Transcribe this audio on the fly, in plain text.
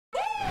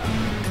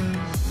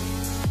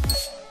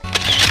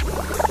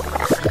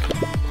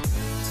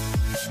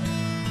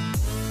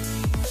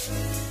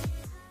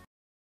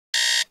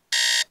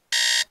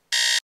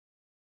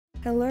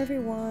Hello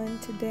everyone,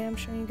 today I'm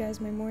showing you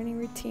guys my morning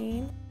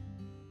routine.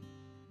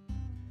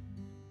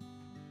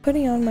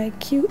 Putting on my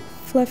cute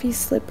fluffy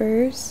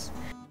slippers.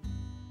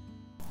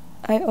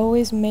 I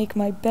always make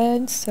my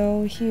bed,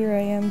 so here I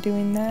am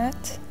doing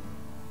that.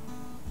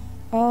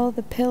 All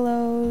the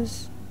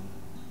pillows.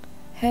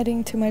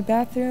 Heading to my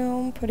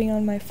bathroom, putting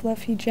on my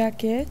fluffy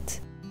jacket.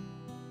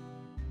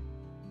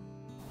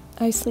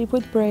 I sleep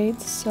with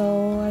braids,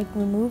 so I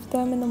remove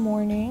them in the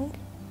morning.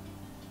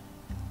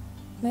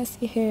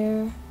 Messy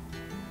hair.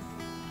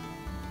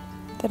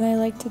 Then I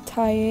like to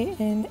tie it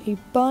in a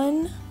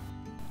bun.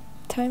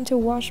 Time to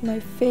wash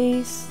my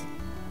face.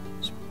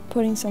 Just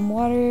putting some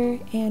water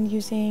and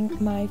using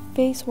my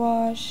face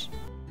wash.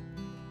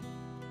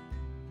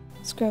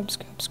 Scrub,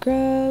 scrub,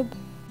 scrub.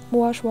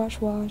 Wash,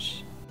 wash,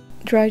 wash.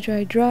 Dry,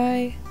 dry,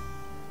 dry.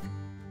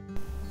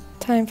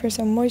 Time for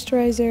some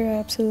moisturizer. I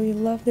absolutely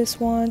love this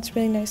one. It's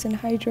really nice and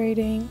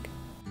hydrating.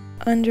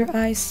 Under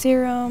eye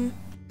serum.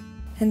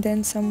 And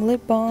then some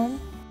lip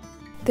balm.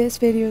 This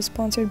video is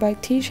sponsored by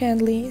Xavier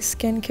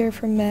Skincare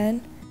for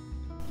Men.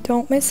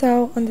 Don't miss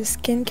out on the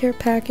skincare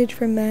package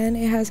for men.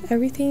 It has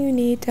everything you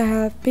need to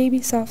have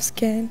baby soft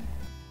skin.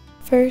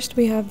 First,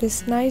 we have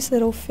this nice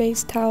little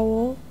face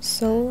towel,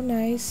 so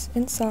nice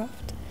and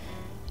soft.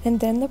 And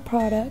then the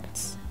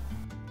products.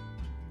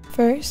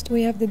 First,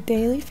 we have the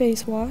daily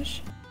face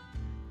wash.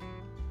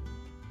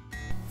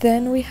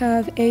 Then we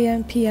have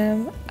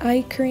AM/PM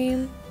eye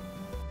cream.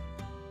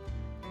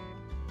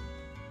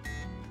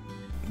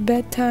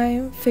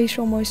 Bedtime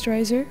facial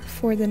moisturizer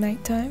for the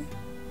nighttime.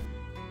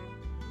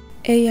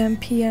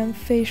 AM/PM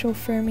facial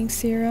firming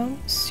serum,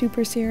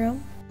 super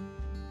serum.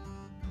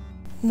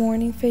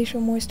 Morning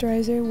facial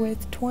moisturizer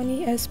with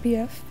 20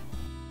 SPF.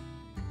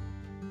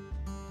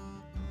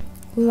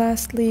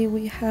 Lastly,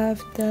 we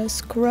have the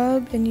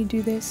scrub, and you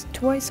do this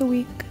twice a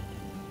week.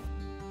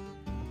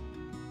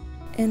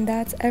 And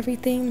that's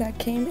everything that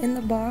came in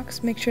the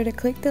box. Make sure to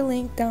click the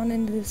link down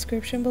in the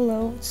description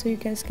below so you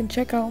guys can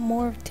check out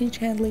more of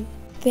Xavier.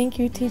 Thank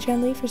you,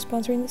 Xavier, for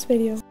sponsoring this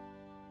video.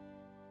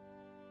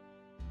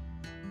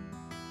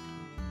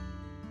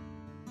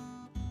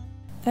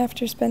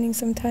 After spending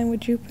some time with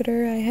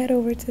Jupiter, I head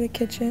over to the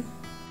kitchen.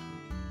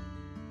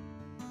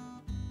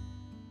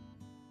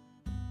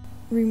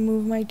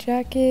 Remove my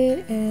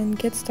jacket and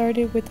get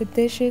started with the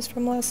dishes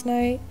from last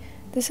night.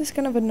 This is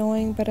kind of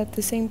annoying, but at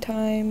the same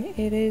time,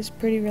 it is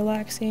pretty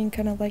relaxing,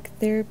 kind of like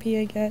therapy,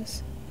 I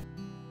guess.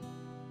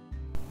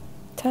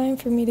 Time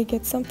for me to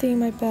get something in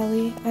my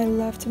belly. I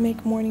love to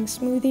make morning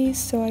smoothies,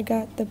 so I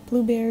got the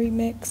blueberry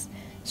mix,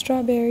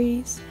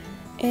 strawberries,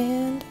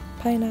 and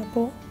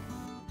pineapple.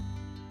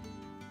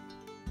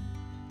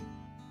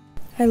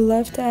 I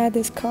love to add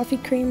this coffee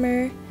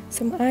creamer,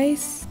 some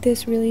ice.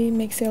 This really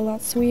makes it a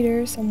lot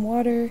sweeter, some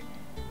water,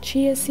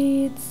 chia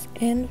seeds,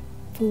 and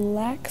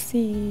flax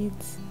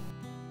seeds.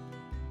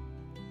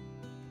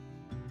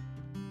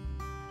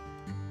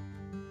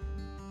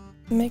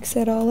 Mix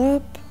it all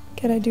up.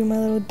 Gotta do my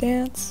little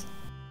dance.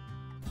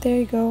 There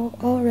you go,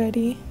 all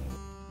ready.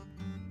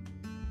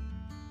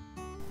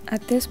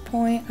 At this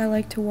point, I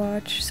like to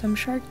watch some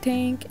Shark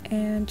Tank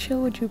and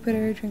chill with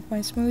Jupiter, drink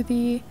my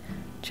smoothie,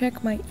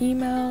 check my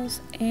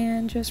emails,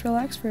 and just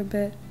relax for a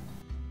bit.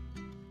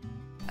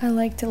 I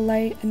like to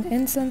light an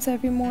incense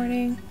every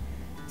morning,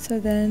 so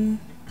then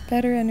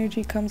better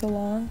energy comes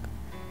along.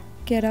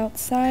 Get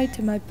outside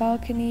to my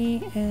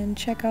balcony and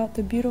check out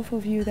the beautiful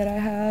view that I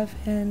have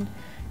and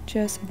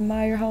just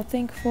admire how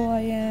thankful I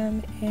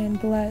am and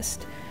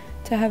blessed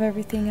to have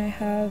everything I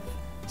have.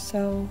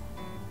 So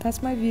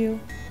that's my view.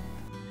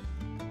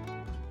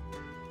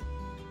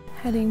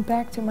 Heading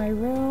back to my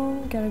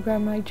room, gotta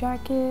grab my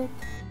jacket.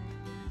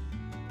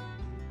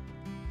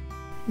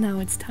 Now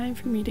it's time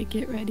for me to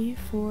get ready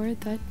for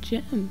the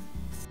gym.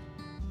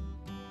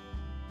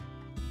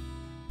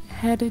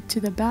 Headed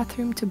to the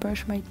bathroom to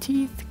brush my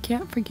teeth.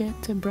 Can't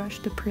forget to brush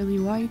the pearly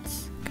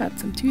whites. Got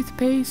some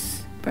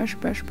toothpaste. Brush,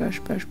 brush, brush,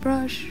 brush,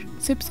 brush.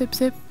 Sip, sip,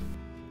 sip.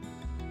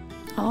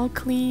 All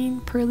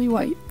clean, pearly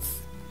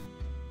whites.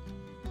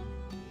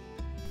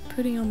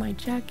 Putting on my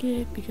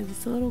jacket because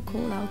it's a little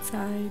cold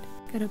outside.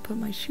 Gotta put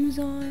my shoes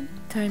on.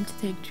 Time to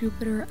take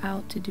Jupiter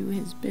out to do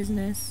his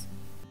business.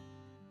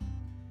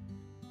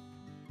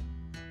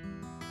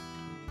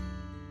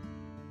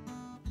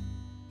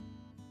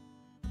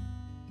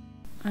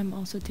 I'm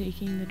also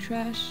taking the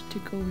trash to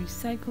go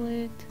recycle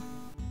it.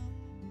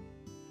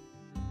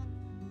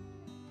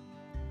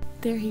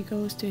 There he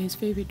goes to his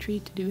favorite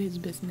tree to do his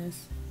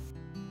business.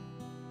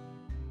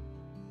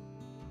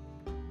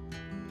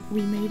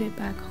 We made it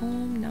back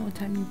home. Now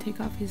time to take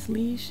off his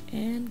leash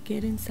and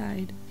get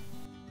inside.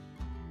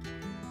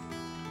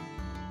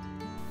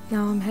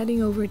 Now I'm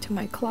heading over to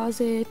my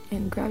closet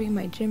and grabbing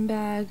my gym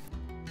bag,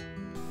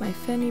 my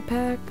fanny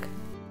pack.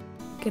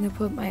 Gonna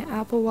put my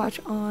Apple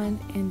Watch on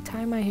and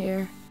tie my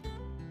hair,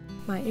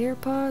 my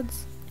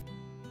AirPods.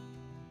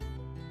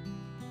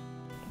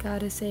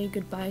 Gotta say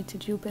goodbye to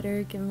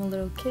Jupiter, give him a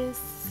little kiss.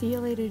 See you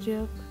later,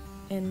 Jup.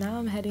 And now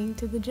I'm heading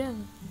to the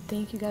gym.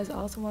 Thank you guys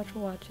all so much for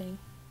watching.